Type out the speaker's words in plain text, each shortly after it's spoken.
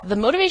The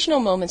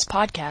Motivational Moments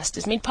podcast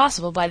is made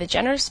possible by the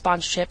generous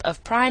sponsorship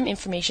of Prime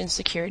Information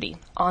Security,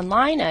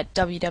 online at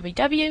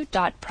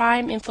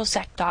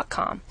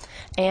www.primeinfosec.com,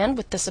 and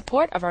with the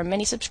support of our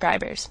many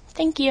subscribers.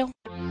 Thank you.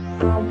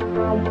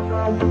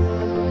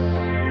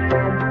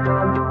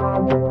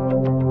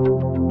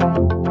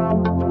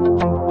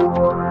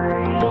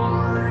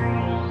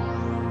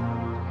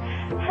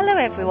 Hello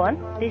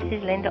everyone, this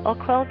is Linda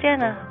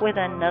Ockrell-Jenner with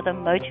another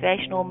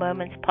Motivational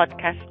Moments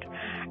podcast.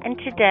 And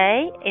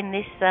today, in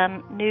this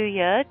new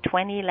year,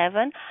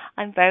 2011,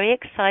 I'm very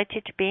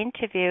excited to be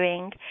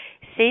interviewing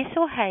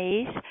Cecil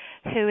Hayes,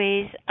 who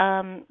is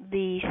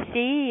the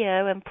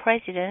CEO and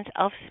President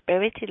of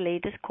Spirited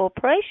Leaders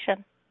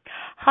Corporation.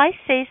 Hi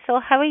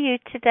Cecil, how are you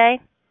today?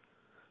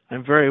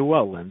 I'm very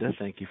well, Linda.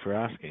 Thank you for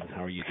asking.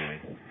 How are you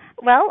doing?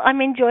 Well, I'm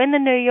enjoying the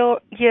new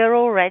year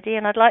already,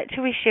 and I'd like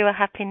to wish you a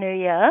happy new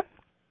year.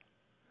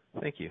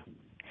 Thank you.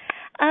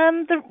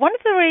 One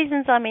of the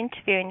reasons I'm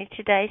interviewing you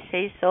today,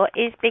 Cecil,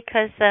 is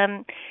because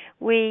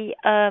we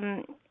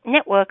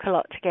network a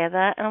lot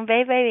together, and I'm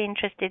very, very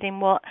interested in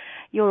what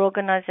your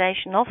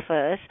organisation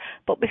offers.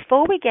 But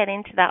before we get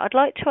into that, I'd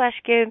like to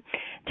ask you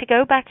to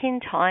go back in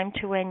time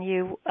to when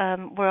you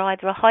were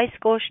either a high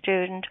school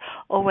student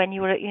or when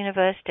you were at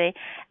university,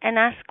 and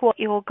ask what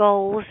your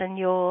goals and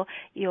your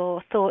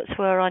thoughts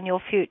were on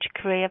your future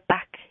career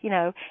back,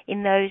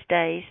 in those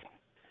days.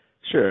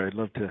 Sure, I'd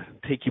love to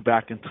take you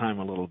back in time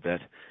a little bit.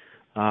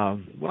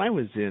 When I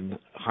was in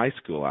high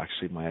school,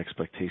 actually, my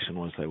expectation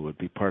was I would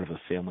be part of a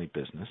family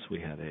business. We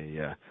had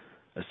a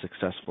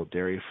successful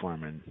dairy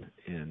farm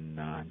in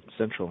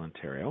central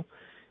Ontario,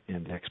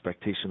 and the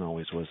expectation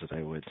always was that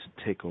I would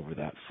take over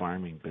that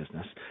farming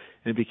business.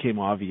 And it became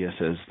obvious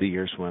as the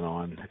years went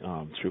on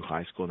through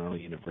high school and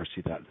early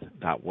university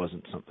that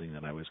wasn't something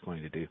that I was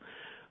going to do.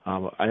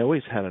 I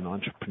always had an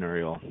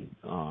entrepreneurial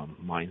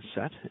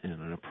mindset and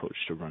an approach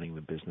to running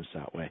the business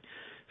that way.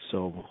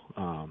 So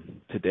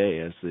today,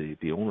 as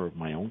the owner of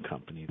my own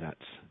company,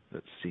 that's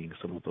seeing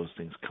some of those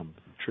things come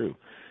true.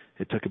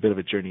 It took a bit of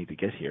a journey to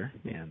get here,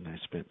 and I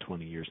spent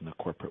 20 years in the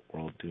corporate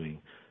world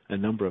doing a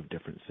number of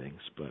different things.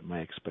 But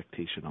my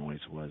expectation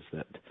always was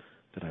that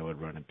I would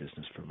run a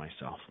business for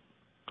myself.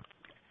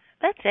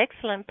 That's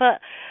excellent.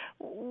 But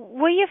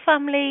were your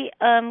family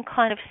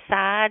kind of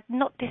sad,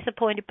 not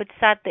disappointed, but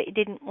sad that you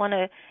didn't want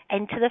to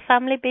enter the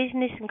family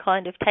business and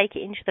kind of take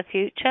it into the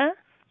future?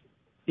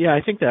 Yeah,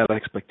 I think that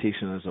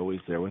expectation is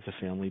always there with a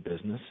family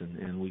business,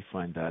 and we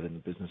find that in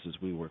the businesses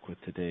we work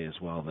with today as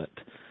well, that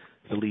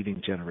the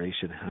leading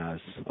generation has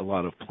a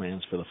lot of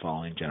plans for the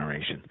following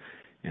generation.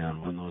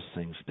 And when those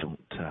things don't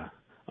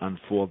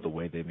unfold the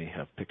way they may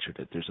have pictured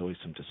it, there's always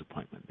some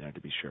disappointment there,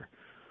 to be sure.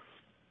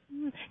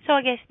 So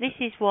I guess this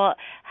is what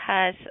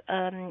has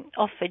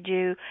offered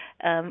you,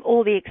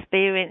 all the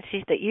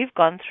experiences that you've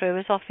gone through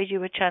has offered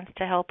you a chance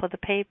to help other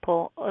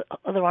people,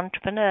 other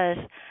entrepreneurs,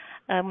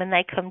 when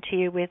they come to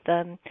you with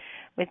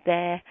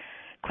their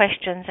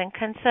questions and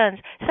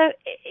concerns. So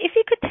if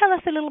you could tell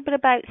us a little bit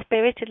about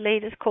Spirited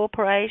Leaders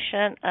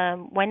Corporation,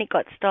 when it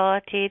got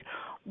started,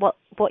 what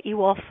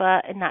you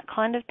offer and that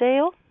kind of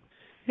deal.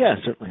 Yeah,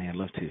 certainly. I'd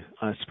love to.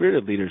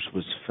 Spirited Leaders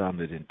was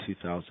founded in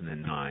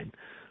 2009.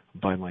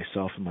 By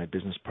myself and my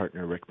business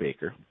partner, Rick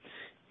Baker,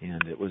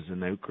 and it was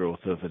an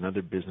outgrowth of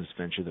another business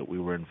venture that we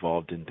were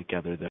involved in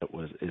together that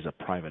is a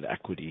private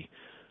equity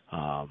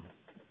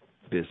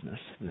business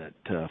that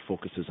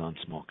focuses on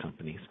small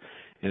companies.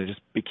 And it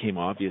just became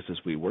obvious as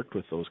we worked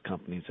with those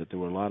companies that there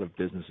were a lot of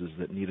businesses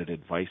that needed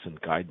advice and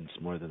guidance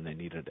more than they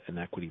needed an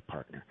equity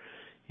partner.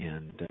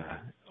 And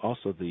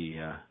also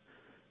the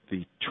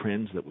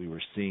trends that we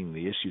were seeing,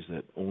 the issues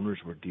that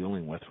owners were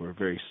dealing with were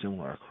very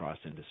similar across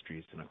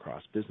industries and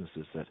across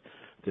businesses, that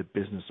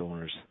business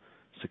owners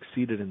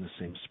succeeded in the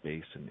same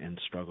space and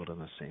struggled in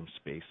the same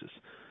spaces.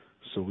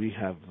 So we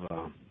have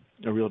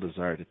a real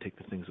desire to take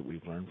the things that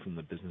we've learned from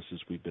the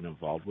businesses we've been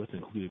involved with,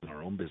 including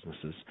our own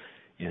businesses,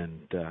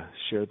 and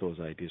share those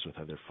ideas with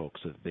other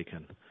folks so that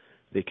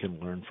they can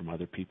learn from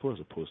other people as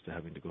opposed to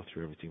having to go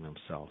through everything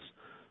themselves.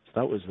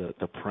 That was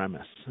the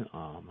premise.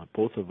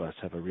 Both of us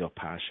have a real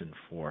passion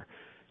for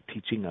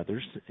teaching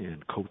others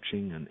and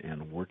coaching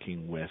and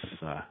working with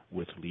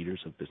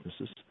leaders of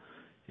businesses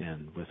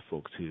and with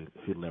folks who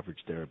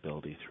leverage their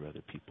ability through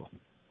other people.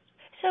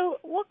 So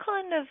what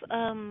kind of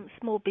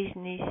small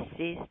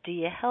businesses do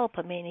you help?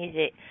 I mean, is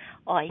it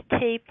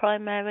IT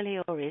primarily,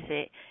 or is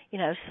it,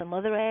 some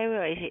other area,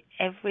 or is it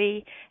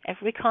every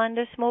kind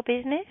of small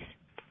business?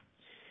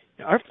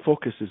 Our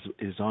focus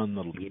is on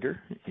the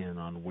leader and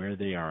on where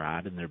they are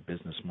at in their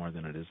business more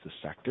than it is the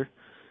sector.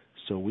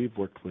 So we've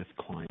worked with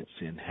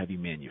clients in heavy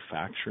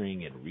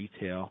manufacturing, in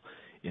retail,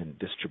 in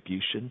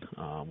distribution.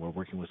 We're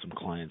working with some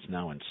clients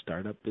now in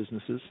startup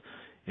businesses,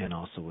 and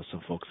also with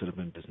some folks that have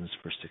been in business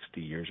for 60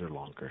 years or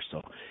longer.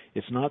 So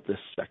it's not the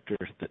sector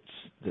that's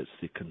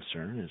the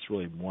concern. It's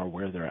really more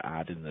where they're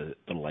at in the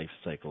life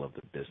cycle of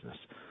the business.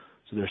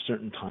 So there are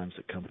certain times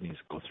that companies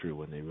go through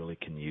when they really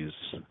can use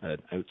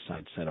an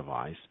outside set of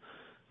eyes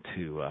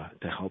to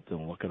help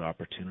them look at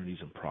opportunities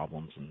and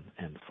problems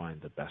and find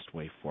the best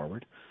way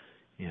forward.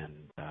 And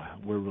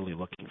we're really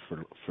looking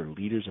for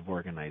leaders of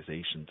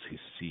organizations who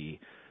see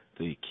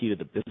the key to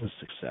the business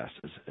success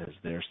as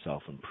their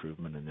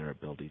self-improvement and their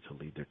ability to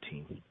lead their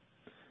team.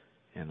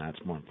 And that's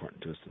more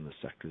important to us than the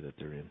sector that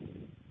they're in.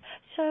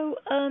 So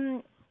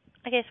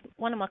I guess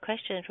one of my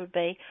questions would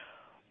be,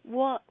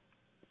 what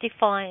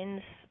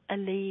defines a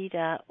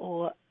leader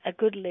or a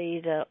good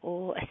leader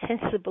or a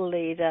sensible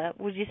leader?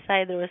 Would you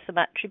say there are some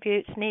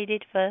attributes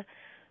needed for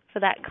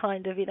that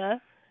kind of,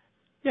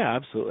 Yeah,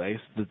 absolutely. I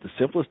guess the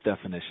simplest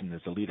definition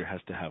is a leader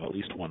has to have at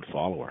least one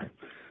follower.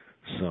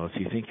 So if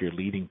you think you're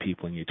leading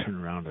people and you turn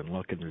around and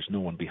look and there's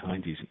no one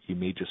behind you, you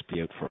may just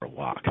be out for a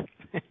walk.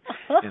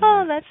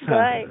 Oh, that's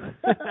great.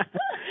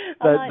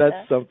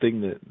 That's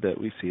something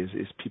that we see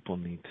is people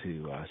need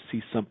to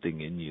see something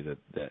in you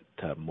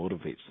that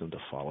motivates them to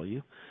follow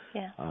you.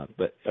 Yeah.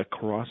 But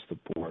across the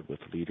board with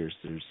leaders,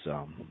 there's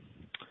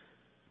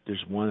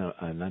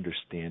an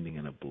understanding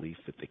and a belief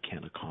that they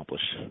can't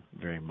accomplish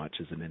very much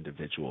as an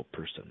individual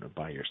person or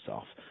by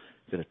yourself,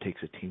 that it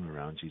takes a team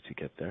around you to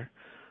get there.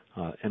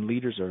 And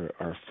leaders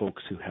are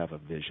folks who have a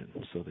vision,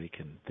 so they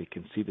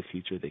can see the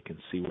future, they can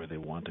see where they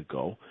want to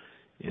go,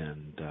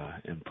 and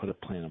put a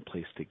plan in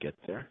place to get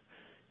there,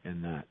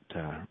 and that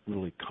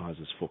really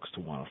causes folks to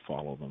want to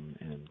follow them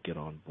and get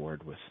on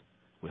board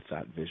with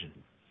that vision.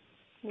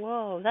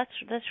 Whoa,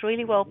 that's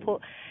really well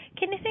put.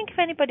 Can you think of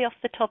anybody off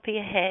the top of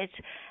your head,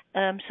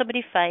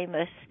 somebody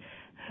famous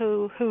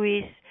who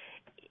is,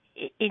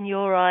 in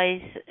your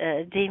eyes,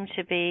 deemed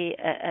to be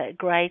a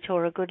great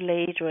or a good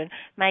leader and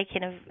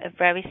making a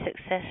very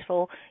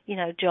successful,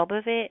 job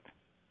of it?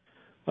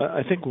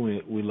 I think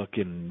when we look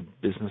in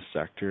business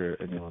sector,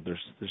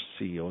 there's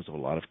CEOs of a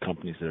lot of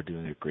companies that are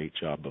doing a great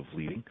job of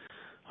leading.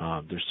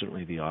 There's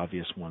certainly the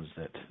obvious ones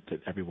that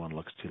everyone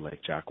looks to,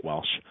 like Jack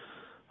Welch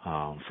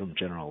from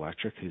General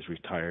Electric, who's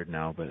retired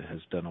now but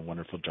has done a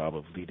wonderful job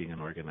of leading an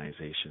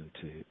organization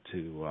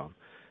to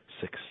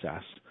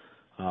success.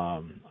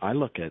 I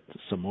look at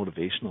some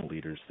motivational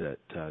leaders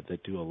that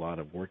do a lot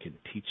of work in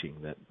teaching,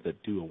 that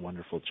do a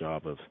wonderful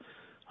job of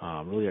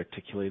really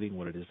articulating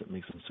what it is that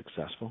makes them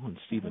successful. And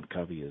Stephen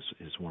Covey is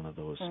one of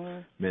those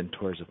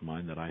mentors of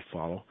mine that I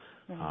follow.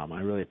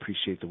 I really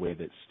appreciate the way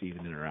that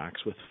Stephen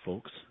interacts with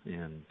folks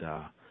and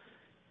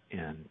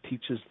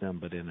teaches them,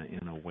 but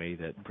in a way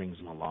that brings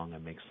them along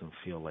and makes them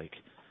feel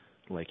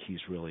like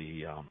he's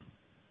really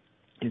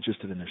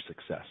interested in their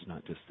success,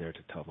 not just there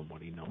to tell them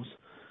what he knows.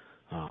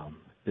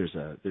 There's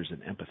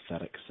an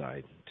empathetic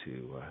side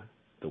to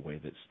the way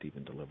that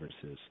Stephen delivers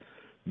his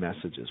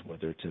messages,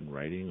 whether it's in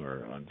writing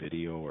or on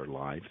video or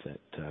live,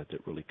 that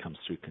really comes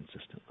through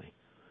consistently.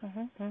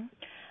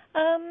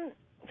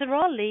 There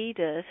are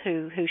leaders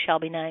who shall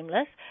be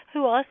nameless,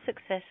 who are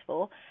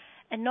successful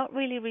and not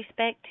really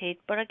respected,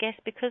 but I guess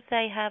because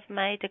they have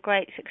made a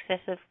great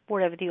success of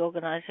whatever the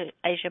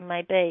organisation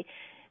may be,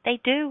 they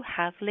do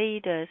have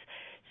leaders.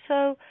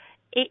 So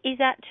is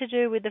that to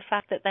do with the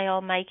fact that they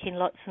are making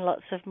lots and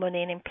lots of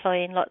money and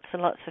employing lots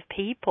and lots of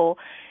people,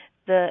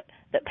 that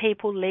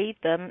people lead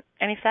them?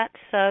 And if that's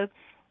so,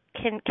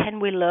 can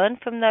we learn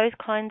from those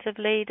kinds of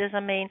leaders?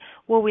 I mean,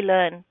 will we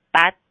learn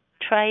bad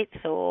traits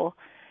or...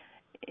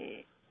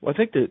 Well, I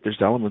think that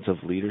there's elements of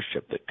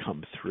leadership that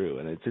come through,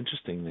 and it's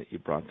interesting that you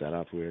brought that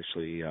up. We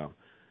actually,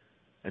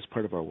 as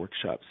part of our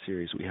workshop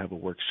series, we have a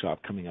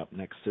workshop coming up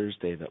next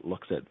Thursday that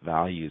looks at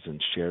values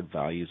and shared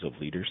values of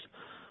leaders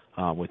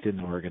within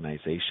the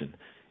organization.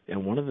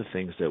 And one of the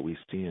things that we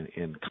see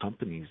in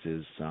companies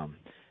is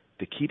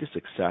the key to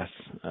success,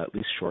 at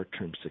least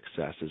short-term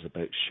success, is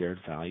about shared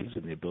values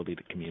and the ability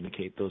to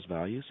communicate those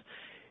values.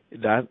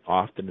 That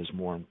often is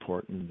more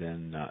important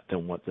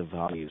than what the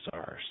values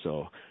are.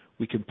 So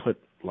we can put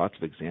lots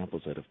of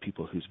examples out of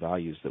people whose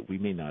values that we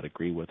may not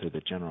agree with, or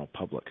the general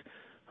public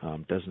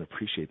doesn't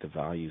appreciate the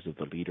values of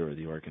the leader or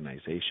the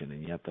organization,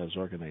 and yet those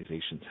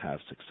organizations have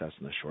success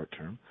in the short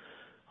term.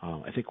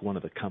 I think one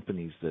of the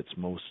companies that's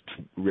most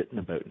written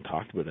about and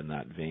talked about in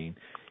that vein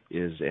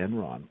is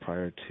Enron.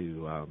 Prior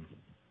to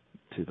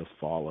the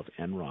fall of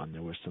Enron,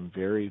 there were some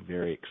very,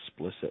 very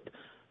explicit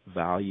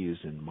values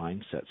and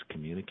mindsets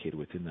communicated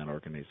within that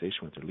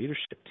organization with their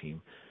leadership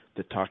team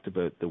that talked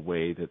about the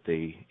way that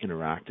they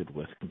interacted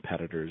with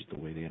competitors, the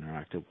way they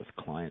interacted with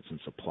clients and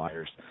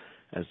suppliers,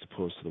 as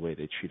opposed to the way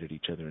they treated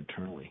each other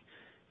internally.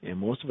 And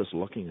most of us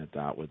looking at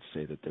that would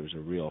say that there was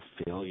a real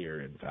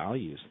failure in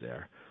values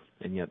there,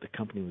 and yet the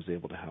company was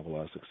able to have a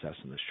lot of success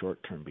in the short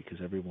term because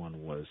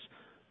everyone was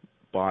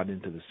bought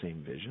into the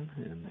same vision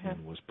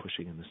and was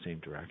pushing in the same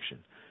direction.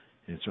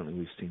 And certainly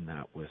we've seen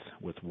that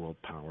with world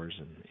powers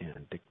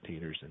and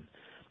dictators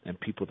and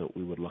people that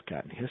we would look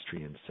at in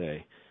history and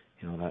say,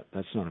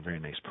 that's not a very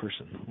nice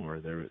person, or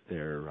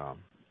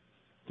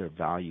their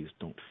values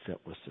don't fit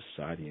with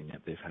society, and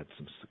yet they've had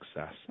some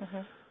success.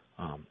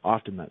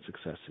 Often that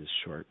success is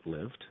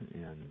short-lived,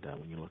 and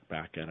when you look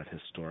back at it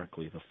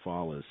historically, the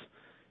fall is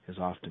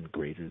often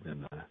greater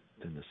than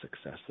the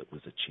success that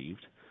was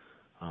achieved.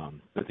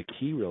 But the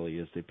key really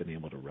is they've been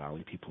able to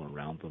rally people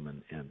around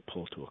them and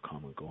pull to a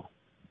common goal.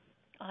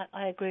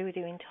 I agree with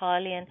you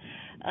entirely,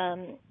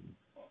 and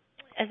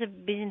as a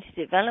business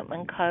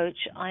development coach,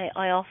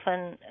 I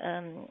often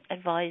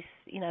advise,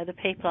 the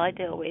people I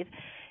deal with,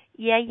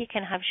 you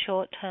can have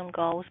short-term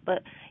goals,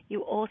 but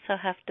you also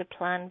have to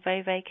plan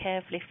very, very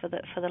carefully for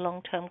the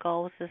long-term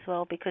goals as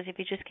well, because if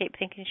you just keep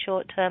thinking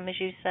short-term, as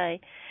you say,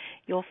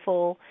 you'll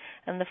fall,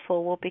 and the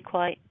fall will be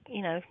quite,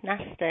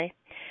 nasty.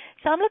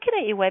 So I'm looking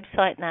at your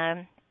website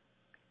now,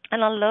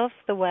 and I love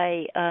the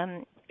way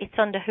it's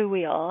under Who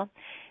We Are.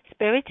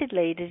 Spirited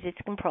Leaders, it's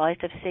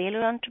comprised of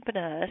serial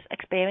entrepreneurs,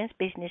 experienced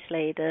business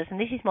leaders, and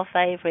this is my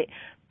favourite,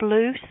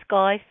 blue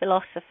sky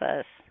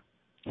philosophers.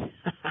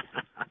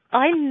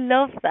 I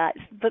love that,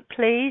 but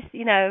please,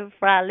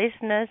 for our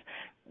listeners,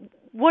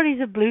 what is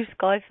a blue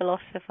sky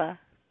philosopher?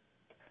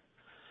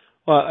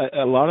 Well,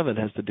 a lot of it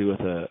has to do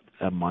with a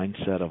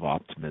mindset of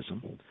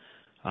optimism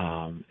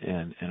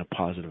and a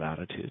positive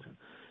attitude.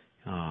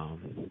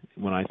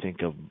 When I think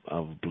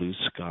of blue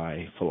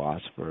sky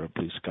philosopher or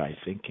blue sky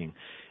thinking,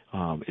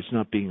 it's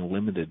not being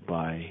limited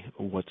by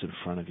what's in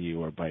front of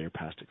you or by your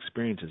past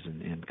experiences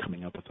and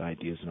coming up with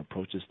ideas and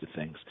approaches to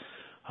things,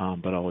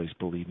 but always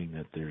believing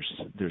that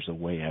there's a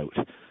way out.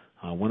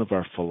 One of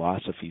our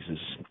philosophies is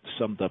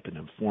summed up in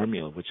a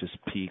formula, which is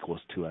P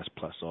equals 2S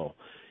plus O.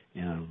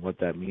 And what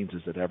that means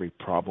is that every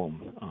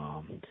problem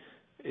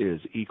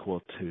is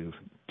equal to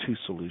two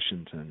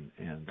solutions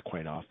and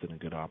quite often a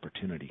good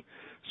opportunity.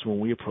 So when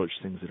we approach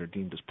things that are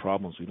deemed as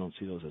problems, we don't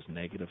see those as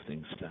negative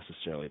things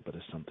necessarily, but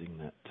as something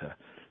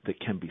that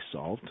can be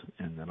solved,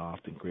 and that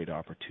often great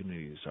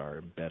opportunities are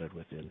embedded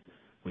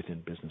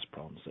within business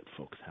problems that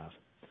folks have.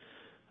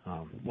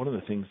 One of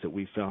the things that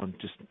we found,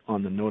 just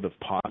on the note of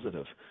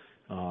positive,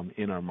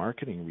 in our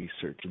marketing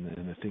research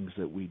and the things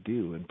that we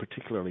do, and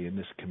particularly in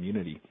this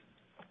community,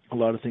 a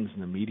lot of things in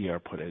the media are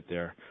put out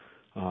there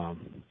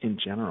in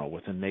general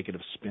with a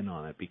negative spin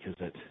on it because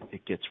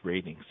it gets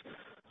ratings.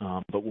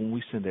 But when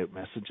we send out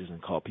messages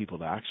and call people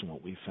to action,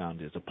 what we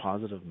found is a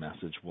positive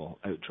message will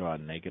outdraw a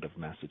negative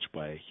message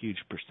by a huge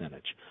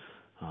percentage.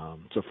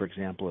 So, for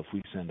example, if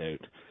we send out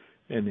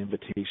an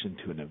invitation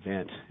to an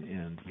event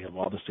and we have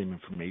all the same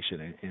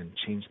information and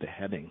change the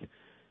heading,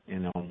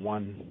 and on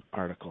one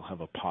article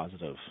have a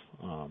positive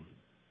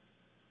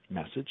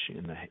message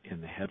in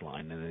the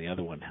headline, and then the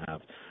other one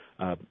have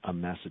a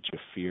message of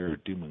fear,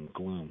 doom and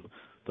gloom,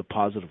 the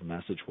positive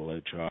message will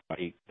outdraw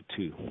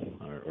 8-2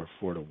 or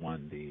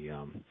 4-1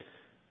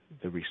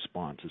 the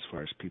response as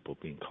far as people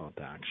being called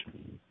to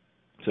action.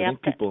 So I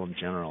think people in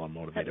general are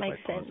motivated by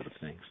positive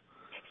things.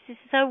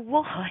 So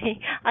why?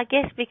 I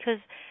guess because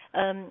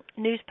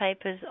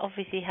newspapers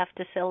obviously have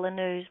to sell the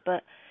news,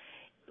 but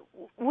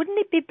wouldn't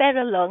it be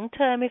better long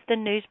term if the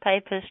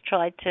newspapers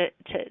tried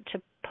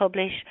to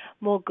publish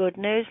more good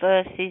news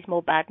versus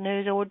more bad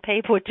news, or would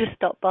people just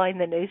stop buying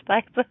the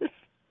newspapers?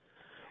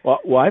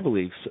 Well, I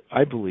believe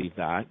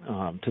that.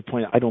 To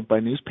point out, I don't buy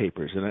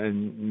newspapers,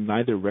 and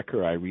neither Rick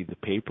or I read the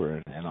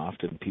paper. And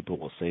often people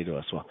will say to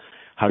us, "Well,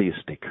 how do you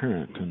stay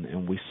current?"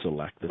 And we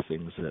select the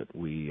things that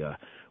we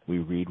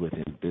read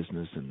within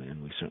business,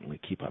 and we certainly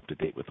keep up to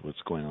date with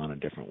what's going on in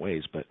different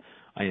ways. But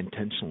I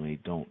intentionally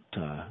don't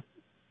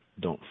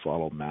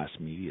follow mass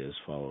media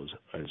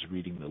as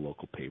reading the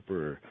local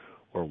paper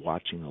or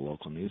watching the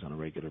local news on a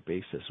regular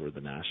basis or the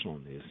national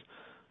news.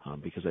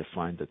 Because I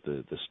find that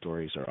the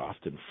stories are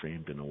often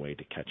framed in a way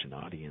to catch an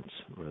audience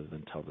rather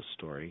than tell the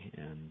story,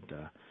 and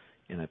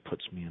it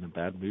puts me in a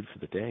bad mood for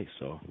the day.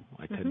 So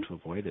I tend to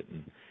avoid it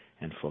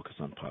and focus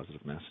on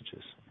positive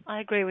messages.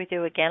 I agree with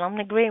you again. I'm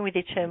agreeing with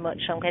you too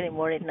much. I'm getting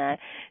worried now.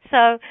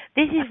 So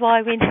this is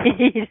why we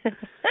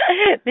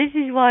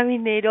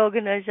need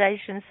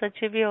organisations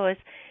such as yours.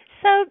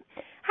 So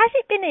has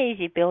it been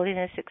easy building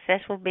a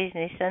successful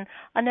business? And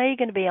I know you're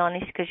going to be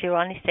honest because you're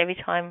honest every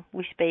time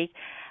we speak.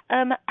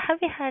 Have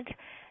you had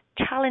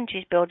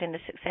challenges building a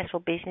successful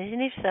business?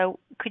 And if so,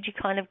 could you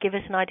kind of give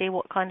us an idea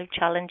what kind of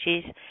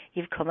challenges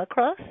you've come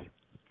across?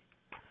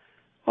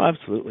 Well,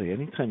 absolutely.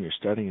 Anytime you're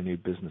starting a new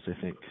business, I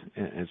think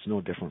it's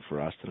no different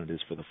for us than it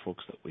is for the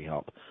folks that we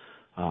help.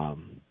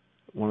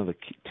 One of the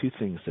two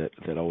things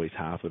that always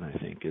happen, I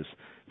think, is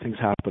things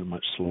happen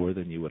much slower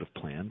than you would have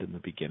planned in the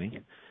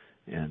beginning.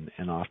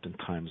 And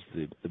oftentimes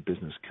the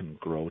business can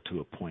grow to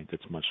a point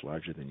that's much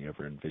larger than you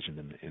ever envisioned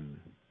in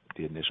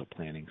the initial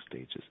planning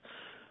stages.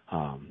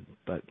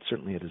 But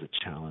certainly it is a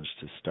challenge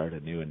to start a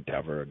new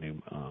endeavor, a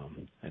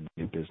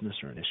new business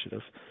or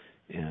initiative,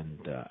 and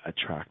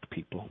attract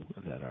people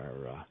that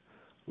are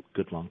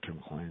good long-term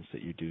clients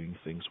that you're doing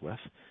things with,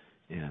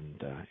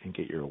 and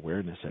get your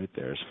awareness out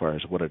there as far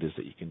as what it is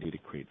that you can do to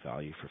create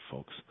value for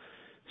folks.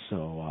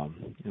 So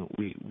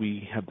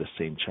we have the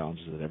same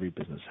challenges that every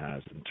business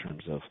has in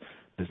terms of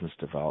business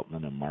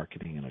development and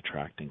marketing and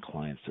attracting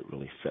clients that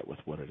really fit with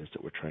what it is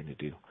that we're trying to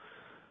do.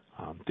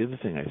 The other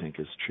thing I think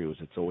is true is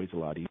it's always a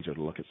lot easier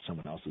to look at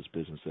someone else's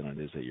business than it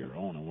is at your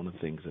own. And one of the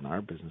things in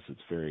our business that's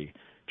very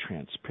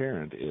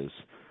transparent is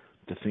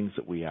the things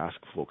that we ask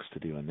folks to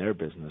do in their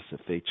business.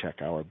 If they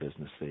check our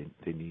business,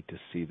 they need to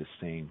see the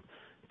same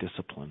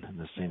discipline and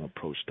the same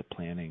approach to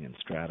planning and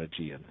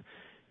strategy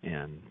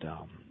and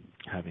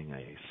having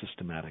a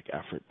systematic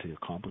effort to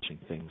accomplishing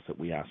things that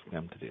we ask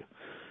them to do.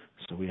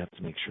 So we have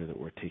to make sure that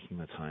we're taking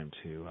the time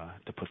to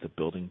put the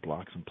building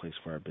blocks in place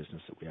for our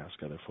business that we ask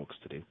other folks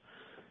to do.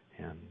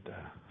 And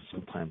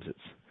sometimes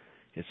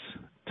it's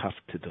tough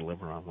to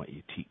deliver on what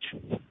you teach.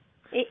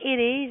 It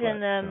is,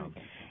 and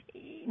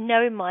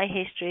knowing my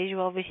history, as you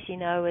obviously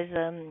know, as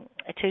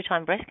a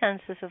 2-time breast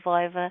cancer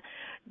survivor,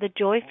 the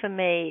joy for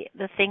me,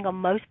 the thing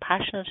I'm most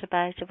passionate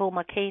about of all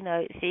my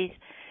keynotes is,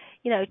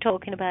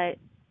 talking about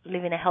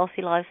living a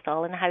healthy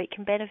lifestyle and how it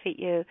can benefit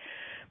you.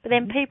 But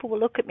then people will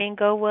look at me and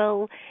go,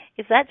 well,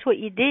 if that's what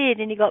you did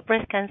and you got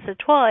breast cancer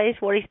twice,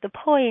 what is the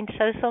point?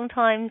 So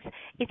sometimes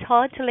it's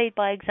hard to lead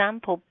by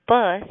example,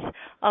 but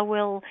I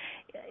will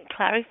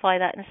clarify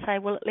that and say,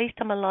 well, at least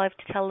I'm alive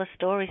to tell the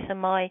story, so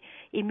my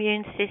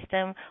immune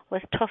system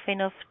was tough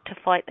enough to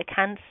fight the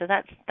cancer.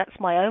 That's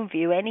my own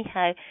view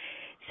anyhow.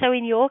 So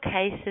in your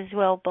case as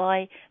well,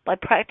 by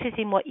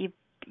practicing what you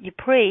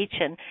preach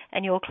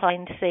and your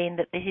clients seeing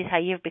that this is how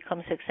you've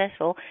become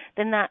successful,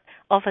 then that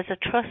offers a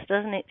trust,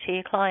 doesn't it, to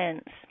your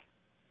clients?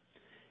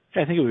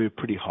 Yeah, I think it would be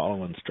pretty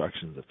hollow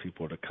instructions if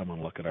people were to come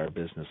and look at our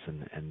business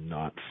and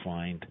not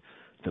find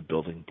the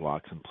building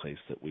blocks in place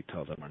that we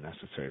tell them are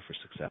necessary for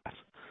success.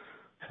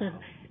 It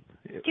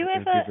would be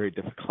a very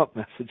difficult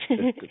message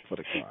to put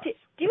across.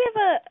 Do you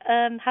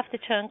ever have to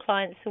turn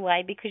clients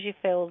away because you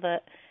feel that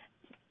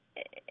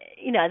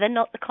they're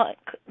not the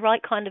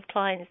right kind of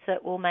clients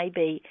that will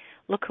maybe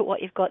look at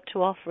what you've got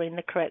to offer in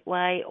the correct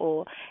way,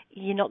 or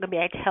you're not going to be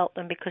able to help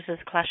them because there's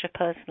a clash of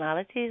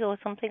personalities or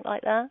something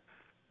like that?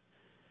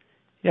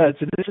 Yeah,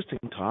 it's an interesting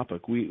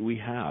topic. We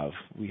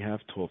have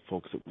told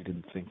folks that we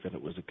didn't think that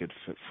it was a good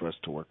fit for us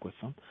to work with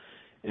them,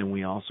 and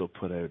we also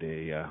put out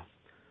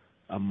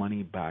a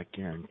money-back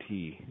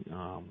guarantee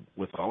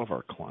with all of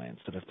our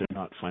clients that if they're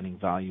not finding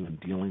value in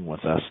dealing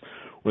with us,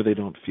 or they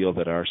don't feel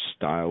that our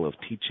style of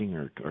teaching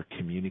or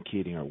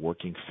communicating or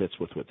working fits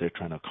with what they're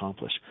trying to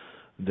accomplish,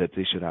 that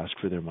they should ask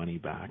for their money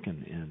back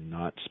and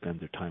not spend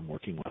their time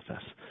working with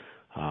us.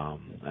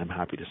 I'm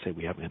happy to say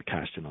we haven't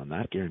cashed in on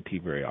that guarantee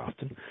very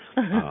often,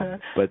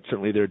 but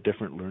certainly there are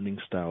different learning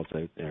styles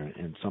out there,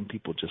 and some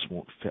people just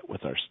won't fit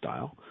with our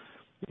style.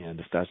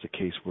 And if that's the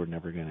case, we're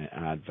never going to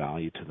add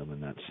value to them,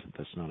 and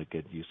that's not a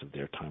good use of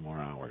their time or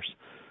ours.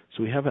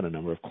 So we have had a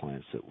number of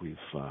clients that we've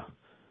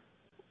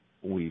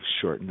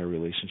shortened our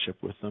relationship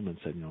with them and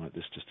said,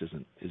 this just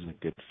isn't a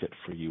good fit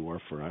for you or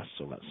for us,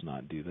 so let's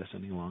not do this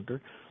any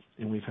longer.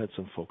 And we've had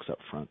some folks up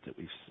front that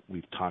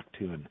we've talked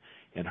to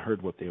and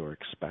heard what they were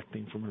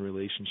expecting from a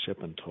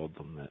relationship and told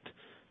them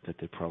that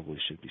they probably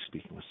should be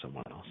speaking with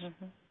someone else.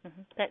 Mm-hmm,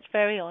 mm-hmm. That's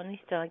very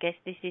honest. I guess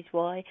this is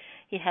why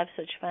you have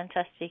such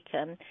fantastic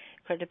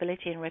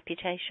credibility and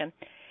reputation.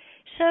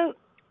 So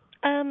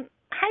how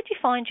do you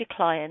find your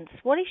clients?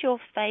 What is your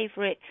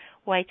favorite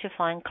way to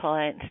find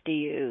clients? Do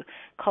you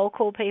cold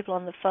call people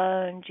on the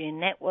phone? Do you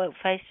network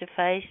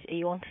face-to-face? Are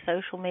you on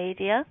social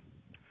media?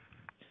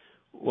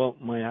 Well,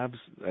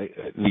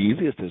 the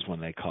easiest is when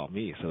they call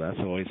me. So that's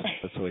always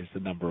the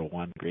number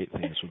one great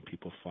thing is when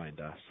people find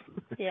us.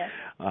 Yeah.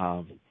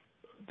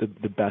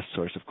 The best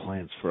source of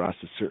clients for us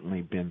has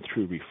certainly been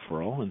through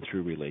referral and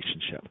through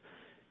relationship,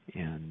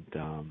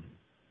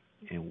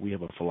 and we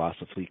have a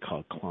philosophy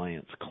called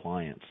clients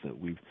that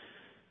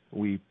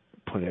we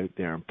put out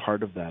there, and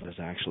part of that is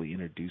actually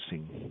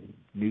introducing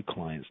new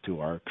clients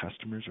to our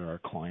customers or our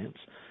clients,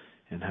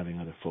 and having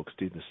other folks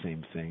do the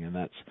same thing, and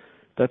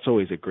that's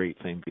always a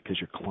great thing because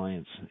your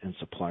clients and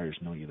suppliers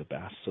know you the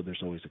best, so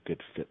there's always a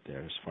good fit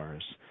there as far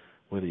as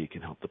whether you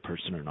can help the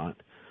person or not.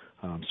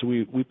 So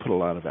we put a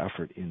lot of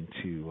effort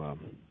into a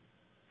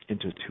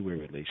two-way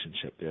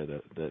relationship there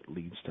that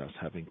leads to us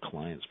having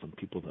clients from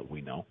people that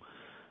we know.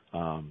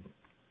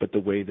 But the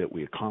way that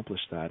we accomplish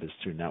that is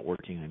through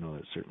networking. I know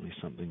that's certainly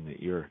something that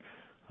you're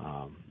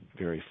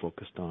very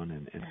focused on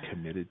and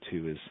committed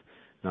to, is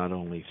not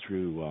only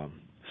through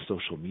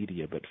social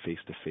media but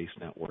face-to-face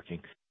networking.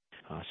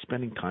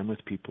 Spending time with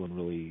people and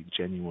really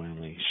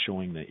genuinely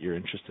showing that you're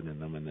interested in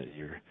them and that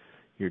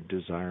you're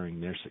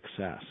desiring their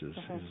success is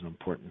an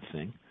important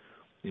thing.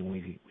 And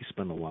we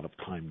spend a lot of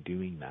time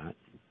doing that,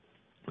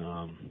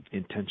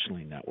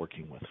 intentionally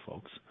networking with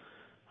folks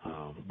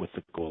with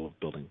the goal of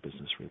building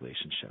business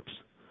relationships,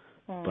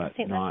 but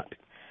not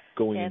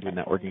going into a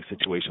networking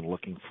situation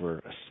looking for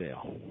a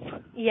sale.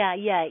 Yeah,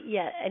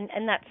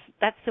 and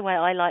that's the way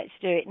I like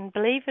to do it. And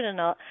believe it or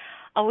not,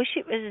 I wish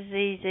it was as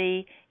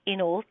easy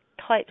in all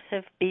types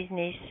of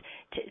business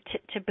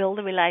to build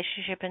a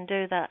relationship and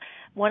do that.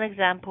 One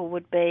example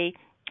would be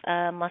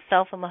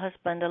myself and my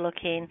husband are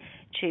looking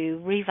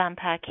to revamp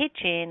our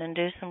kitchen and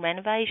do some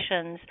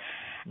renovations.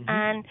 Mm-hmm.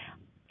 And,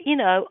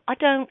 I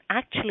don't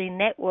actually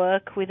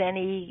network with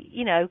any,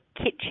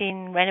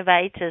 kitchen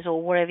renovators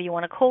or whatever you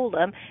want to call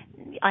them.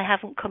 I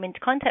haven't come into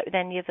contact with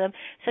any of them.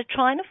 So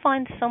trying to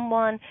find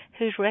someone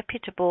who's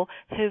reputable,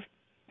 who've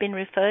been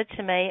referred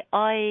to me,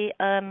 I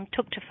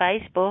took to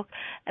Facebook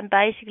and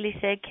basically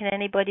said, can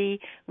anybody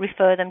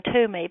refer them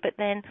to me? But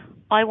then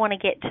I want to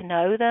get to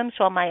know them,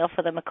 so I may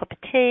offer them a cup of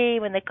tea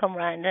when they come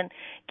round and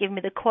give me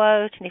the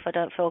quote, and if I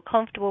don't feel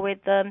comfortable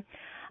with them,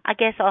 I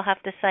guess I'll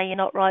have to say you're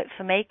not right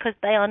for me, because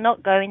they are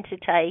not going to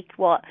take,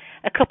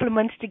 a couple of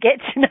months to get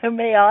to know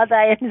me, are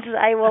they? And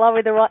say, well, are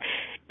we the right...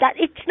 That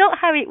it's not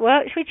how it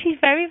works, which is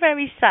very,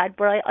 very sad,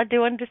 but I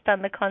do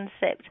understand the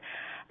concept.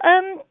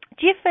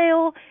 Do you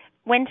feel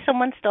when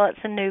someone starts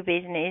a new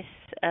business,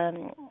 a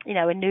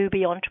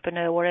newbie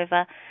entrepreneur,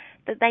 whatever,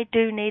 that they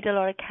do need a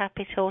lot of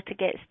capital to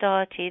get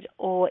started,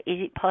 or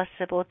is it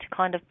possible to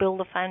kind of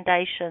build the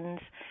foundations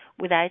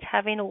without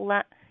having all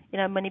that,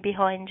 money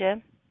behind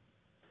you?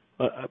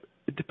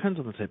 It depends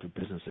on the type of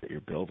business that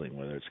you're building,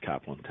 whether it's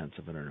capital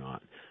intensive or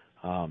not.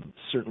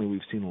 Certainly,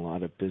 we've seen a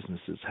lot of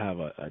businesses have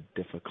a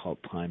difficult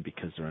time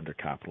because they're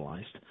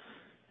undercapitalized,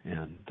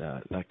 and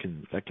that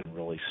can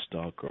really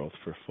stall growth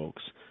for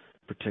folks,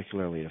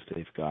 particularly if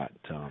they've got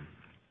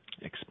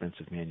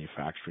expensive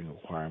manufacturing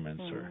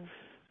requirements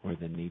or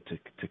the need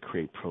to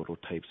create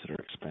prototypes that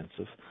are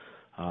expensive.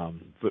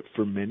 But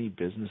for many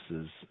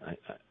businesses, I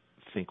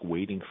think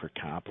waiting for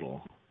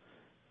capital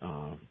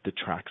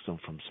detracts them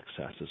from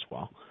success as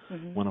well.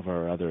 Mm-hmm. One of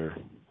our other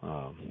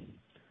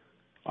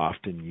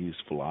often used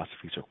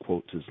philosophies or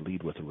quotes is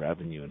lead with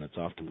revenue, and it's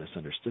often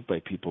misunderstood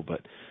by people,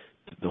 but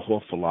the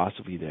whole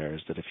philosophy there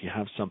is that if you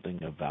have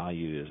something of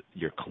value,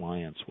 your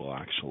clients will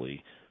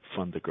actually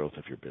fund the growth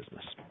of your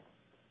business.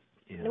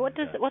 And what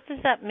does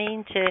that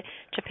mean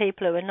to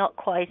people who are not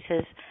quite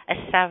as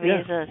savvy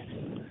as us?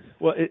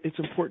 Well, it's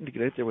important to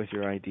get out there with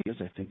your ideas,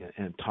 I think,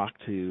 and talk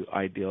to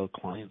ideal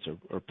clients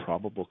or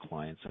probable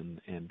clients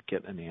and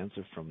get an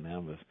answer from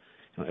them of,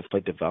 if I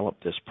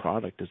develop this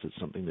product, is it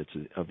something that's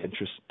of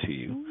interest to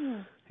you?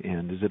 Mm-hmm.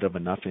 And is it of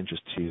enough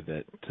interest to you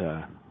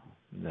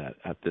that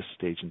at this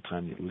stage in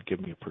time it would give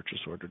me a purchase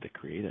order to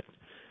create it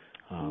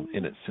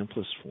in its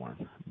simplest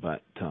form?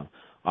 But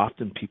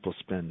often people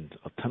spend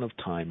a ton of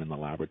time in the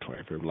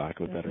laboratory, for lack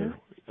of a better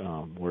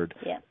word,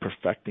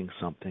 perfecting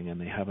something, and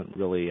they haven't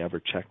really ever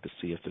checked to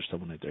see if there's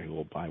someone out there who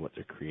will buy what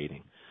they're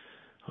creating.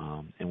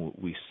 And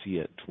we see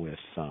it with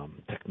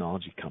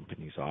technology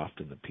companies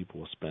often, that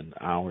people will spend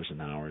hours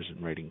and hours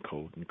in writing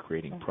code and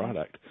creating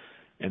product,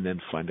 and then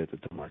find out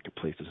that the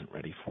marketplace isn't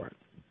ready for it.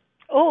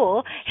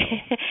 Or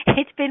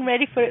it's been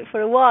ready for it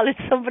for a while, and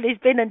somebody's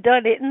been and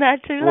done it, and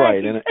they're too late.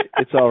 Right, and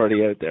it's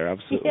already out there,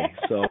 absolutely.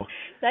 Yeah, so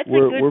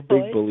we're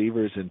big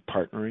believers in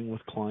partnering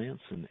with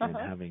clients and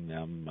having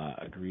them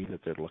agree that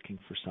they're looking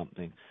for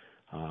something.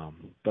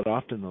 But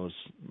often those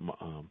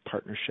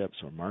partnerships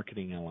or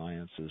marketing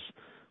alliances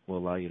will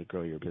allow you to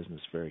grow your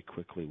business very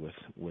quickly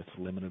with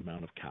limited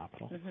amount of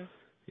capital. Mm-hmm.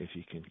 If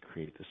you can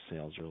create the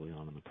sales early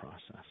on in the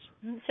process.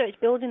 So it's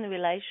building the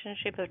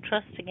relationship of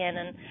trust again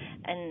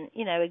and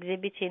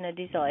exhibiting a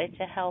desire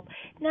to help.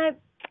 Now,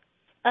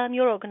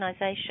 your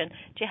organization,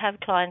 do you have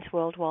clients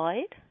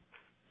worldwide?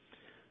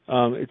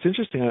 It's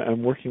interesting.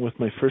 I'm working with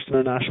my first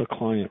international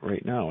client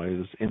right now. I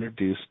was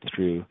introduced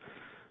through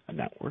a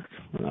network.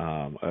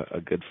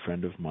 A good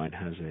friend of mine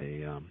has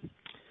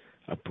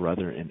a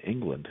brother in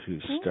England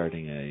who's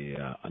starting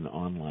an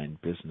online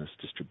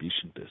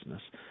distribution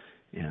business.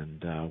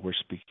 And we're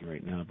speaking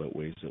right now about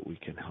ways that we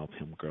can help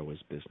him grow his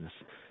business.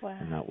 Wow.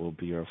 And that will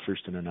be our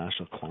first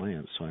international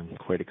client. So I'm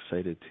quite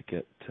excited to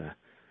get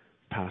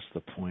past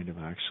the point of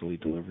actually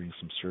delivering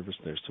some service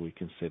there so we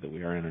can say that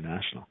we are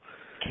international.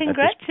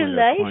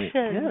 Congratulations.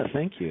 Yeah,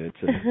 thank you.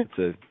 It's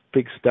a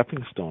big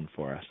stepping stone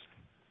for us.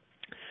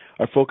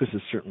 Our focus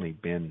has certainly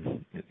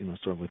been,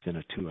 sort of within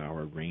a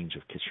 2-hour range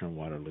of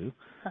Kitchener-Waterloo.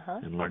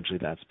 And largely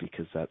that's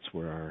because that's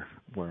where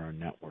our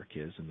network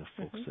is and the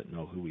folks that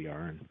know who we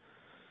are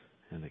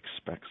and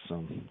expect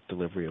some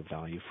delivery of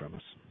value from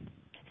us.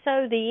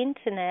 So the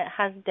internet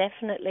has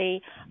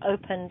definitely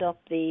opened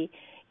up the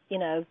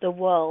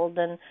world,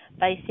 and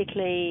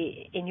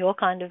basically in your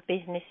kind of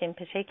business in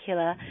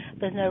particular,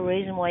 there's no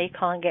reason why you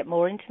can't get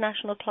more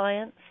international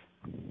clients.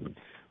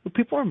 Well,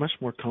 people are much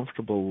more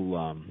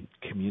comfortable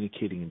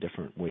communicating in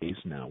different ways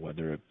now,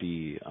 whether it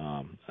be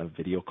a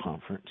video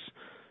conference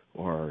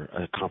or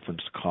a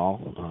conference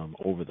call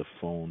over the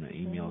phone,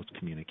 email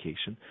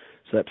communication.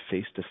 So that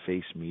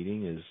face-to-face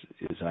meeting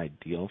is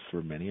ideal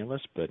for many of us,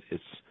 but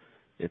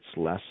it's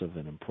less of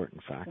an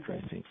important factor,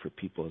 I think, for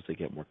people as they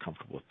get more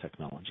comfortable with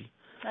technology.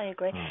 I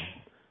agree.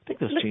 I think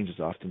those changes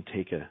often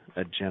take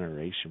a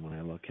generation. When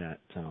I look at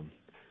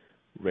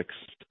Rick's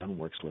son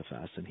works with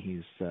us, and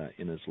he's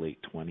in his late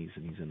 20s,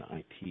 and he's an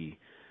IT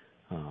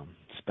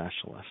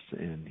specialist,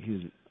 and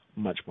he's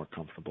much more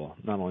comfortable,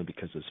 not only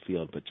because of his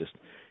field, but just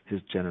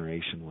his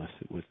generation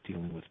with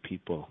dealing with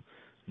people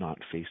not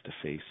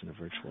face-to-face in a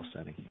virtual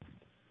setting.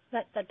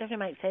 That definitely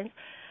makes sense.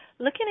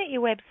 Looking at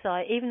your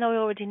website, even though we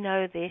already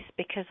know this,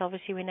 because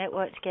obviously we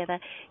network together,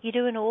 you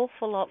do an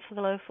awful lot for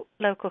the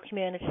local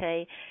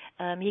community.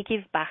 You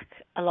give back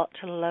a lot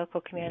to the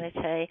local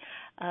community,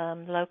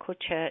 local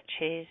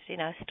churches,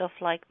 stuff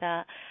like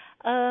that.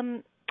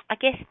 I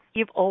guess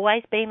you've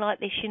always been like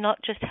this. You're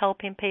not just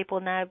helping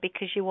people now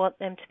because you want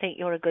them to think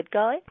you're a good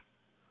guy.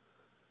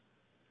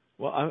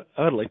 Well,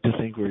 I would like to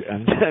think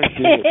I'm doing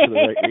it for the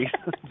right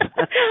reasons.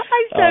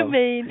 I'm so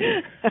mean.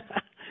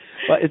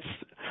 Well,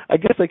 I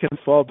guess I can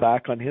fall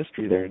back on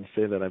history there and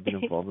say that I've been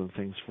involved in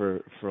things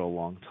for a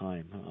long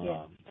time.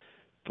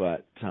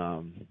 But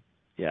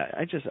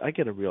I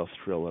get a real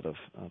thrill out of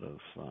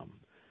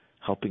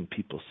helping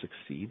people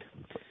succeed,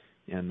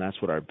 and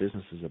that's what our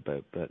business is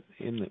about. But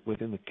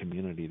within the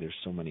community, there's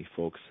so many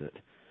folks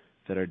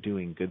that are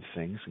doing good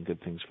things and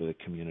good things for the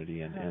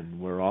community, and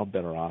we're all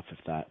better off if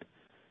that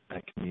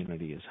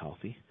community is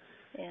healthy.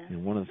 Yeah.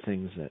 And one of the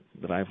things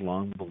that I've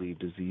long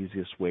believed is the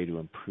easiest way to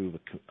improve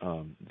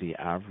the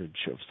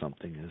average of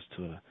something is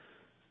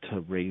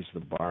to raise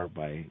the bar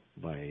by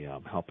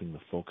helping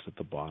the folks at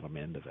the bottom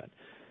end of it.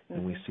 Mm-hmm.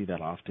 And we see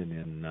that often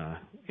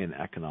in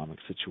economic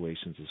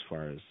situations as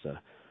far as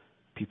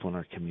people in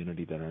our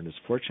community that aren't as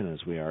fortunate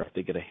as we are. If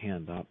they get a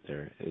hand up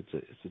there, it's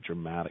a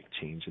dramatic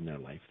change in their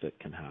life that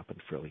can happen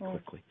fairly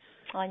quickly.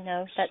 I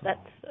know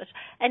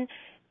and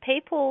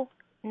people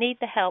need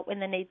the help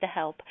when they need the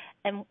help.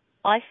 And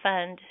I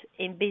found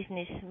in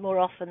business more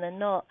often than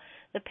not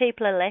that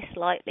people are less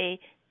likely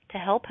to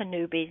help a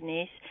new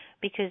business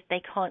because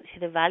they can't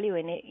see the value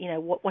in it,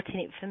 what's in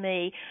it for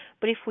me.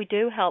 But if we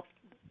do help,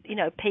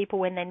 people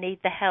when they need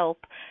the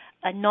help,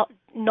 and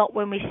not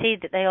when we see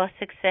that they are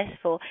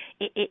successful,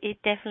 it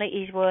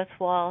definitely is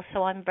worthwhile.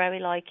 So I'm very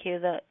like you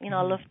that,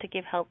 I love to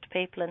give help to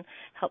people and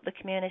help the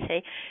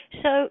community.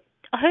 So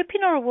I hope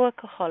you're not a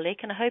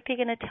workaholic, and I hope you're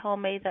going to tell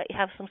me that you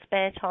have some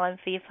spare time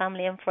for your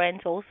family and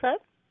friends also.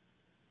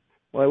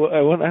 Well,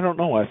 I don't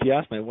know. If you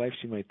ask my wife,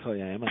 she might tell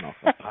you I am an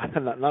alcoholic.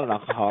 I'm not an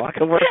alcoholic.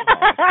 I'm a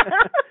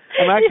workaholic.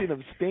 I'm actually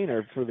an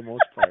abstainer for the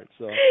most part.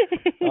 So,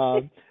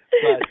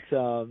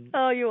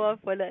 oh, you are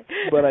funny.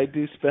 But I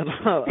do spend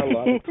a lot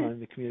of time in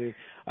the community.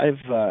 I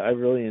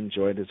really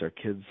enjoyed, as our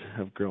kids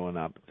have grown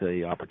up,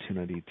 the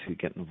opportunity to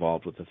get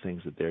involved with the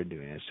things that they're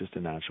doing. It's just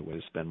a natural way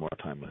to spend more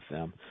time with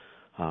them.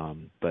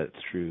 But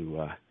through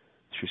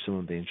some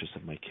of the interests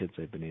of my kids,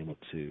 I've been able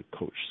to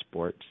coach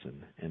sports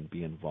and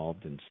be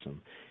involved in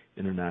some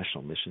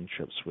international mission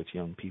trips with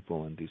young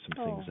people and do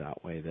some things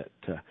that way. That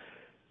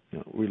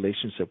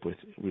relationships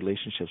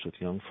with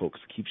young folks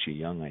keeps you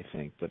young, I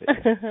think. But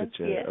it's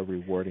such a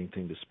rewarding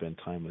thing to spend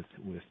time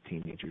with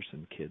teenagers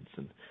and kids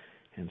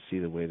and see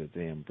the way that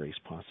they embrace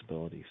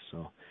possibilities.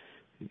 So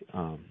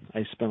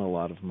I spend a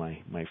lot of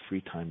my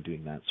free time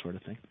doing that sort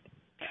of thing.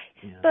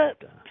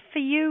 But for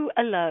you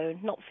alone,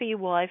 not for your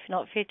wife,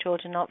 not for your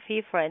children, not for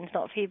your friends,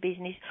 not for your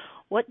business,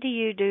 what do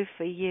you do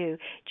for you?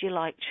 Do you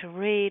like to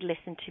read,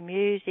 listen to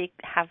music,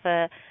 have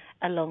a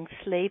long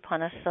sleep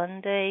on a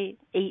Sunday,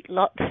 eat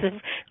lots of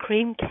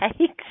cream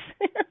cakes?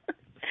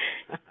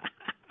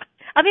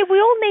 I mean, we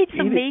all need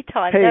some me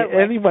time, don't we?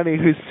 Hey, anybody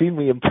who's seen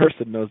me in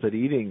person knows that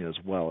eating is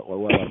well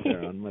up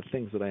there on the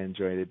things that I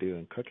enjoy to do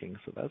in cooking,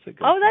 so that's a good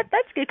thing.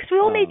 That's good, because we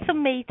all need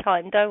some me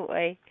time, don't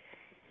we?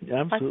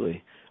 Yeah,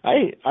 absolutely.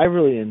 I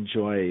really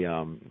enjoy,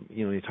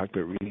 you talked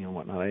about reading and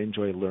whatnot. I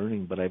enjoy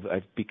learning, but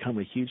I've become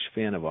a huge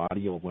fan of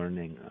audio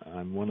learning.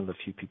 I'm one of the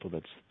few people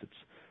that's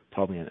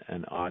probably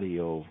an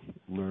audio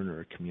learner,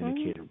 a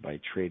communicator by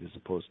trade, as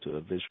opposed to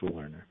a visual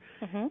learner.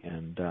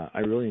 And I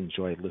really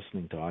enjoy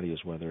listening to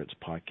audios, whether it's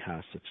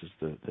podcasts such as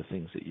the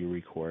things that you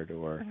record,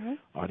 or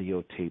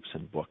audio tapes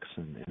and books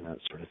and that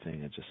sort of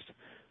thing. It just,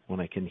 when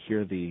I can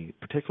hear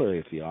particularly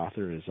if the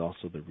author is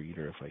also the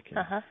reader, if I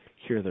can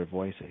hear their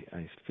voice,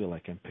 I feel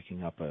like I'm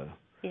picking up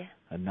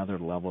another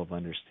level of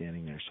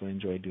understanding there. So I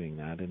enjoy doing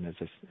that. And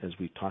as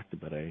we talked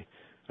about, I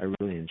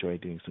really enjoy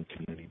doing some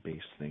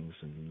community-based things,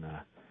 and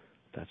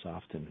that's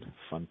often a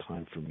fun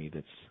time for me.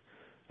 That's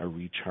a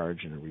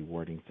recharge and a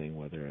rewarding thing,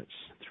 whether it's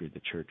through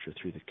the church or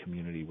through the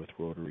community with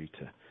Rotary,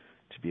 to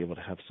be able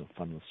to have some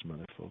fun with some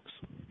other folks.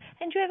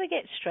 And do you ever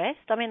get stressed?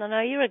 I mean, I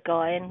know you're a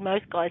guy, and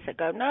most guys that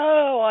go,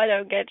 no, I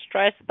don't get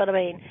stressed. But I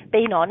mean,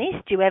 being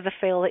honest, do you ever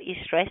feel that you're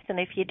stressed?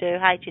 And if you do,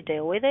 how do you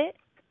deal with it?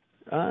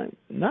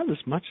 Not as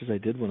much as I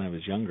did when I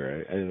was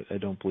younger. I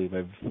don't believe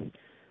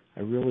I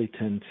really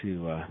tend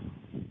to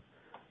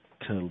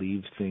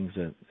leave things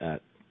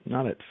at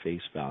not at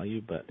face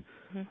value, but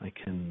I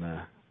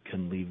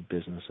can leave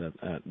business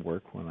at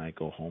work when I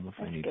go home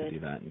if I need to do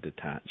that, and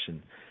detach.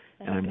 And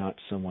I'm not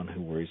someone who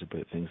worries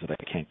about things that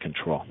I can't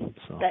control.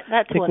 So that's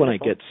I think wonderful. when I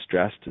get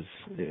stressed is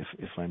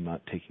if I'm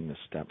not taking the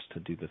steps to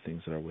do the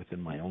things that are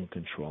within my own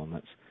control, and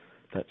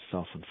that's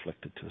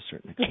self-inflicted to a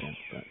certain extent.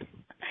 But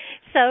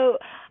so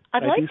I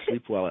do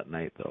sleep well at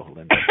night, though,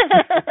 Linda.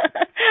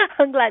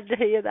 I'm glad to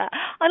hear that.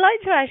 I'd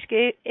like to ask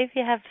you if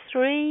you have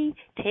 3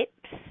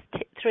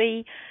 tips,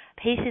 3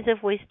 pieces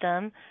of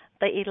wisdom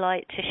that you'd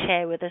like to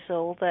share with us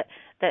all that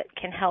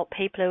can help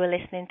people who are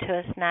listening to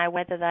us now,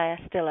 whether they are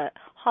still at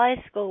high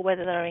school,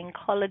 whether they're in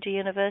college or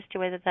university,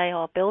 whether they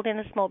are building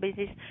a small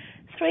business.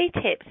 3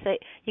 tips that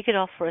you could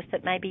offer us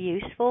that may be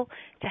useful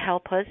to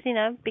help us,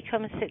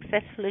 become as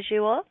successful as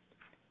you are.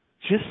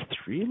 Just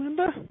 3,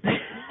 Linda?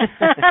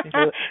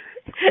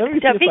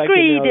 Don't be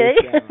greedy.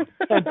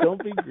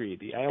 Don't be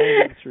greedy. I only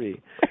have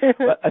 3.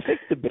 But I think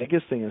the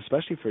biggest thing,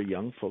 especially for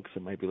young folks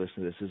that might be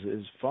listening to this,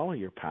 is follow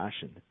your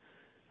passion.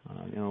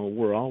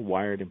 We're all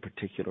wired in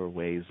particular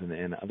ways,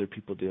 and other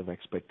people do have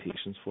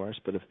expectations for us.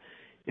 But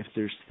if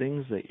there's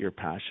things that you're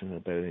passionate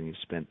about and you've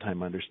spent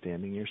time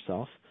understanding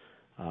yourself,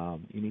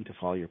 you need to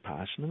follow your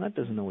passion. And that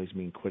doesn't always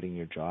mean quitting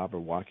your job or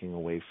walking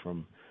away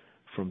from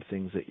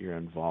things that you're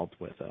involved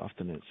with.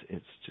 Often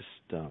it's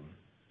just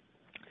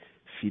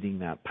feeding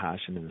that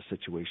passion in the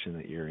situation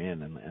that you're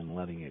in and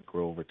letting it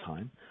grow over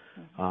time.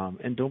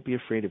 And don't be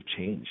afraid of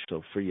change.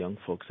 So for young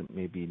folks, it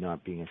may be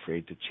not being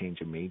afraid to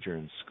change a major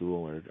in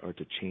school or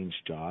to change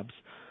jobs.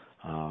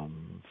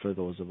 For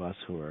those of us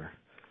who are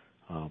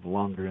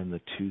longer in the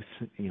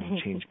tooth,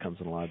 change comes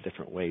in a lot of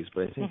different ways.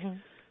 But I think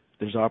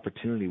there's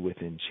opportunity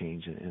within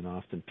change, and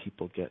often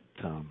people get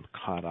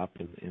caught up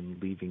in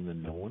leaving the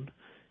known,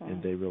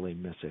 and they really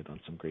miss out on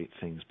some great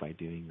things by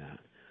doing that.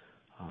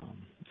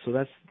 So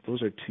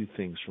those are two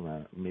things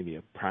from maybe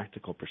a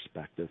practical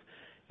perspective.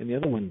 And the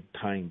other one,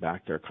 tying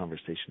back to our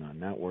conversation on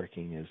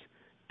networking, is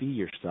be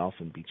yourself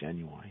and be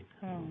genuine.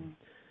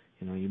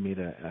 You made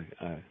a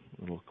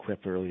little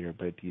quip earlier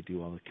about do you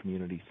do all the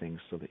community things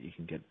so that you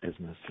can get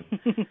business.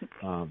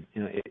 And,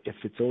 if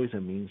it's always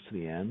a means to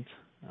the end,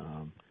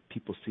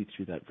 people see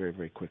through that very,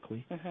 very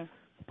quickly.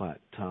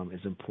 But as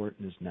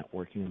important as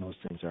networking and those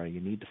things are,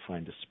 you need to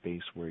find a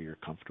space where you're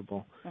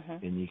comfortable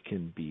and you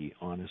can be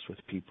honest with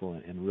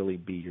people and really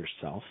be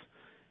yourself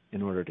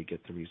in order to get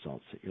the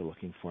results that you're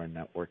looking for in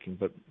networking.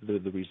 But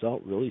the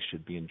result really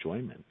should be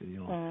enjoyment.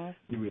 New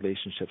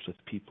relationships with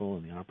people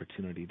and the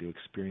opportunity to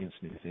experience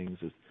new things.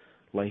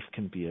 Life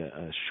can be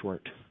a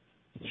short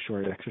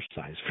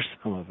exercise for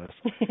some of us,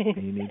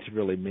 and you need to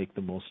really make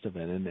the most of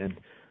it. And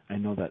I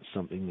know that's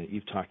something that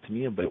you've talked to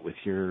me about with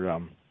your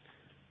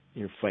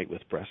fight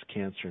with breast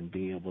cancer and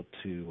being able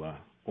to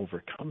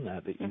overcome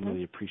that you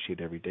really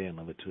appreciate every day and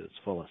live it to its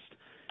fullest.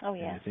 Oh,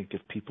 yeah. And I think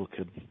if people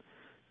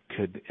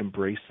could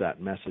embrace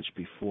that message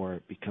before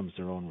it becomes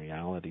their own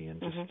reality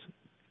and just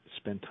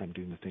spend time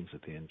doing the things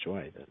that they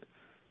enjoy, that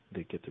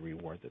they get the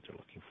reward that they're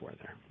looking for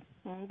there.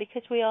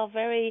 Because we are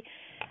very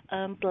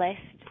blessed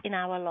in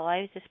our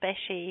lives,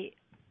 especially,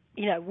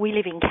 we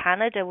live in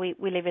Canada. We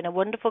live in a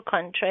wonderful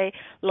country,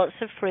 lots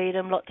of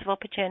freedom, lots of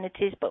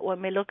opportunities. But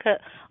when we look at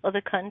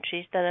other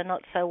countries that are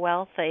not so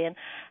wealthy and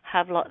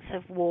have lots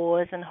of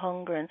wars and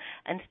hunger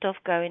and stuff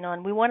going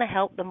on, we want to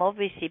help them,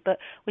 obviously, but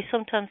we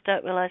sometimes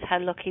don't realize how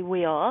lucky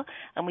we are,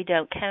 and we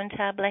don't count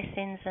our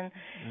blessings. And,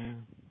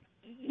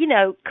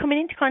 coming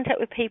into contact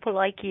with people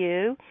like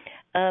you,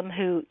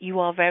 who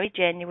you are very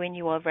genuine,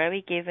 you are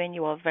very giving,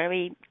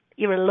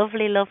 you're a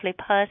lovely, lovely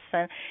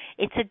person.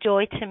 It's a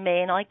joy to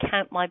me, and I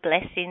count my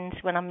blessings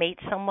when I meet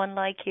someone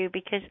like you,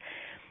 because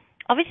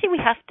obviously we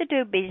have to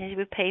do business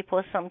with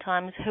people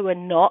sometimes who are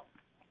not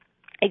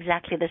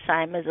exactly the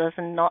same as us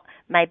and not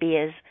maybe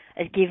as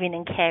giving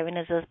and caring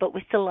as us, but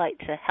we still like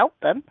to help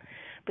them.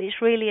 But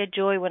it's really a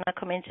joy when I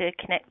come in to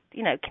connect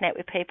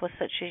with people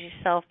such as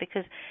yourself,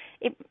 because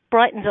it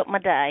brightens up my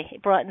day.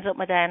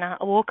 And I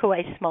walk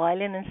away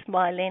smiling, and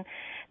smiling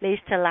leads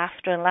to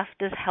laughter, and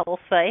laughter's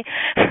healthy.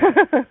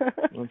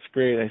 Well, that's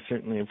great. I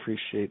certainly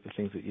appreciate the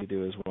things that you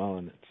do as well,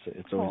 and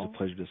it's always a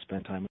pleasure to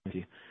spend time with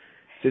you.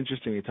 It's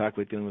interesting you talk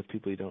about dealing with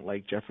people you don't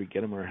like. Jeffrey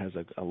Gitomer has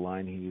a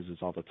line he uses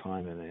all the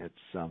time, and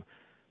it's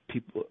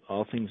people.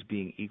 All things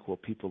being equal,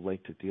 people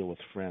like to deal with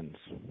friends.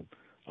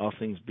 All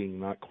things being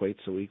not quite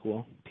so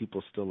equal,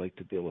 people still like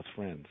to deal with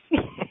friends.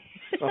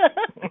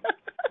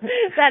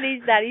 That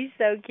is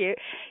so cute.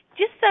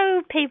 Just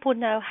so people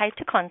know how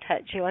to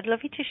contact you, I'd love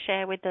you to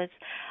share with us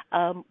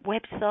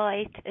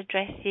website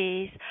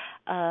addresses,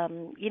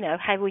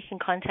 how we can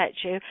contact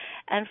you.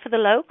 And for the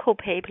local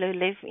people who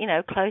live,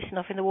 close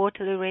enough in the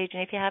Waterloo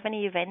region, if you have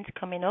any events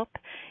coming up,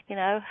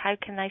 how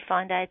can they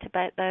find out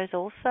about those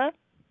also?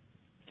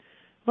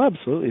 Well,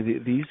 absolutely.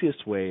 The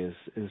easiest way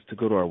is to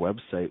go to our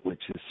website, which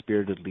is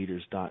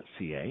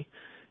spiritedleaders.ca,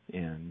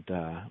 and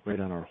right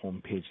on our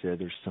homepage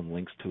there's some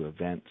links to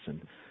events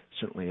and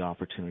certainly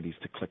opportunities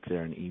to click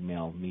there and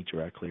email me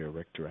directly or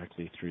Rick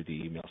directly through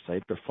the email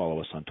site, or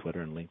follow us on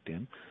Twitter and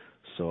LinkedIn.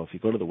 So if you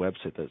go to the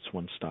website, that's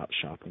one-stop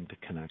shopping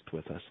to connect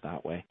with us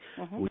that way.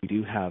 We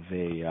do have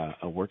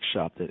a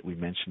workshop that we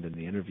mentioned in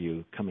the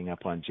interview coming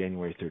up on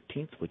January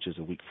 13th, which is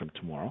a week from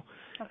tomorrow,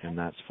 and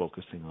that's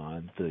focusing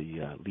on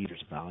the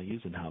leaders'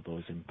 values and how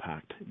those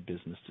impact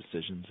business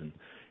decisions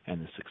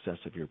and the success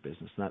of your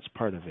business. And that's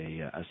part of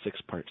a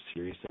 6-part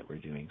series that we're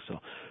doing. So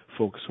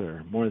folks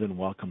are more than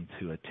welcome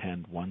to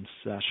attend one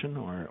session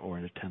or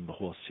attend the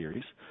whole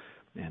series.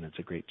 And it's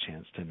a great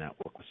chance to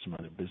network with some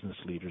other business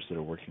leaders that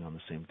are working on the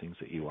same things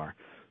that you are.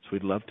 So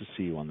we'd love to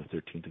see you on the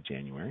 13th of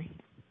January.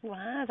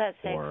 Wow, that's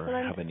or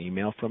excellent. Or have an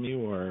email from you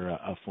or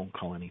a phone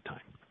call anytime.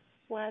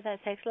 Wow,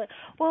 that's excellent.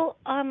 Well,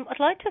 I'd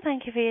like to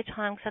thank you for your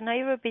time, because I know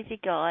you're a busy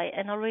guy,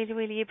 and I really,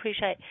 really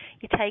appreciate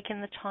you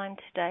taking the time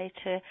today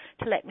to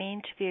let me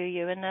interview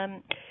you.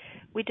 And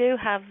we do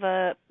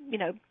have,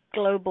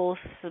 global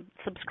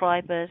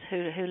subscribers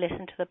who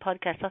listen to the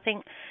podcast. I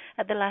think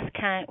at the last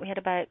count we had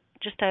about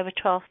just over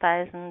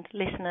 12,000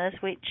 listeners,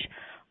 which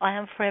I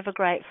am forever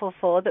grateful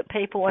for, that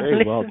people want to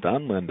listen. Very well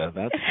done, Linda.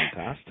 That's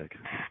fantastic.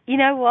 You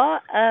know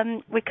what?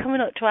 We're coming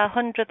up to our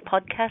 100th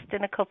podcast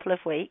in a couple of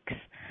weeks.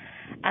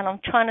 and I'm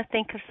trying to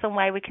think of some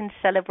way we can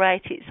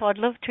celebrate it. So I'd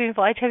love to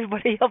invite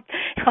everybody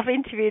I've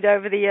interviewed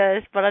over the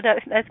years, but I don't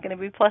think that's going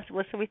to be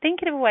possible. So we're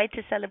thinking of a way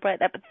to celebrate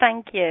that, but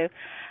thank you.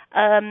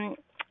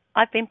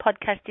 I've been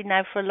podcasting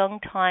now for a long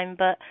time,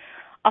 but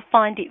I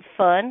find it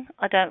fun.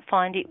 I don't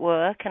find it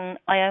work, and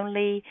I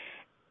only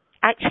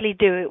actually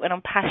do it when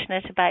I'm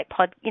passionate about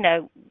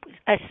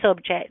a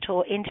subject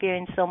or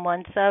interviewing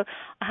someone. So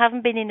I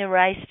haven't been in a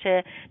race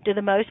to do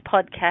the most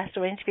podcasts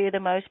or interview the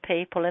most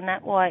people, and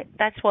that's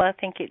why I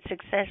think it's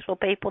successful.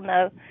 People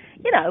know,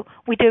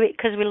 we do it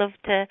because we love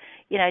to,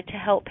 to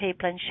help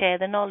people and share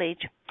the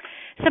knowledge.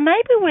 So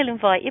maybe we'll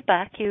invite you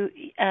back,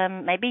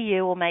 maybe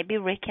you or maybe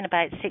Rick in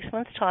about 6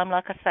 months' time,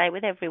 like I say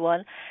with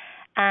everyone,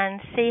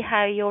 and see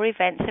how your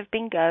events have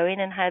been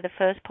going and how the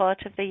first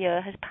part of the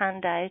year has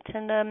panned out.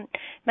 And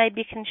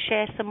maybe you can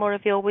share some more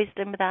of your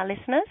wisdom with our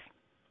listeners.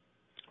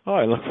 Oh,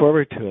 I look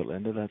forward to it,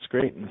 Linda. That's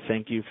great. And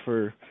thank you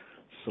for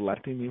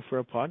selecting me for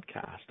a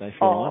podcast. I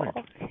feel honored.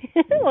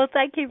 Well,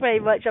 thank you very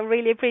much. I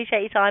really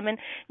appreciate your time. And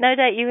no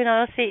doubt you and I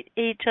will see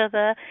each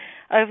other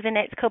over the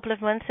next couple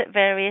of months at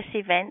various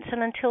events.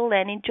 And until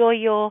then, enjoy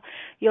your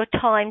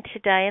time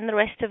today and the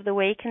rest of the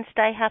week, and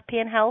stay happy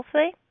and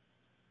healthy.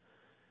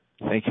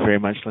 Thank you very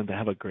much, Linda.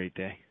 Have a great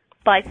day.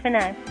 Bye for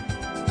now.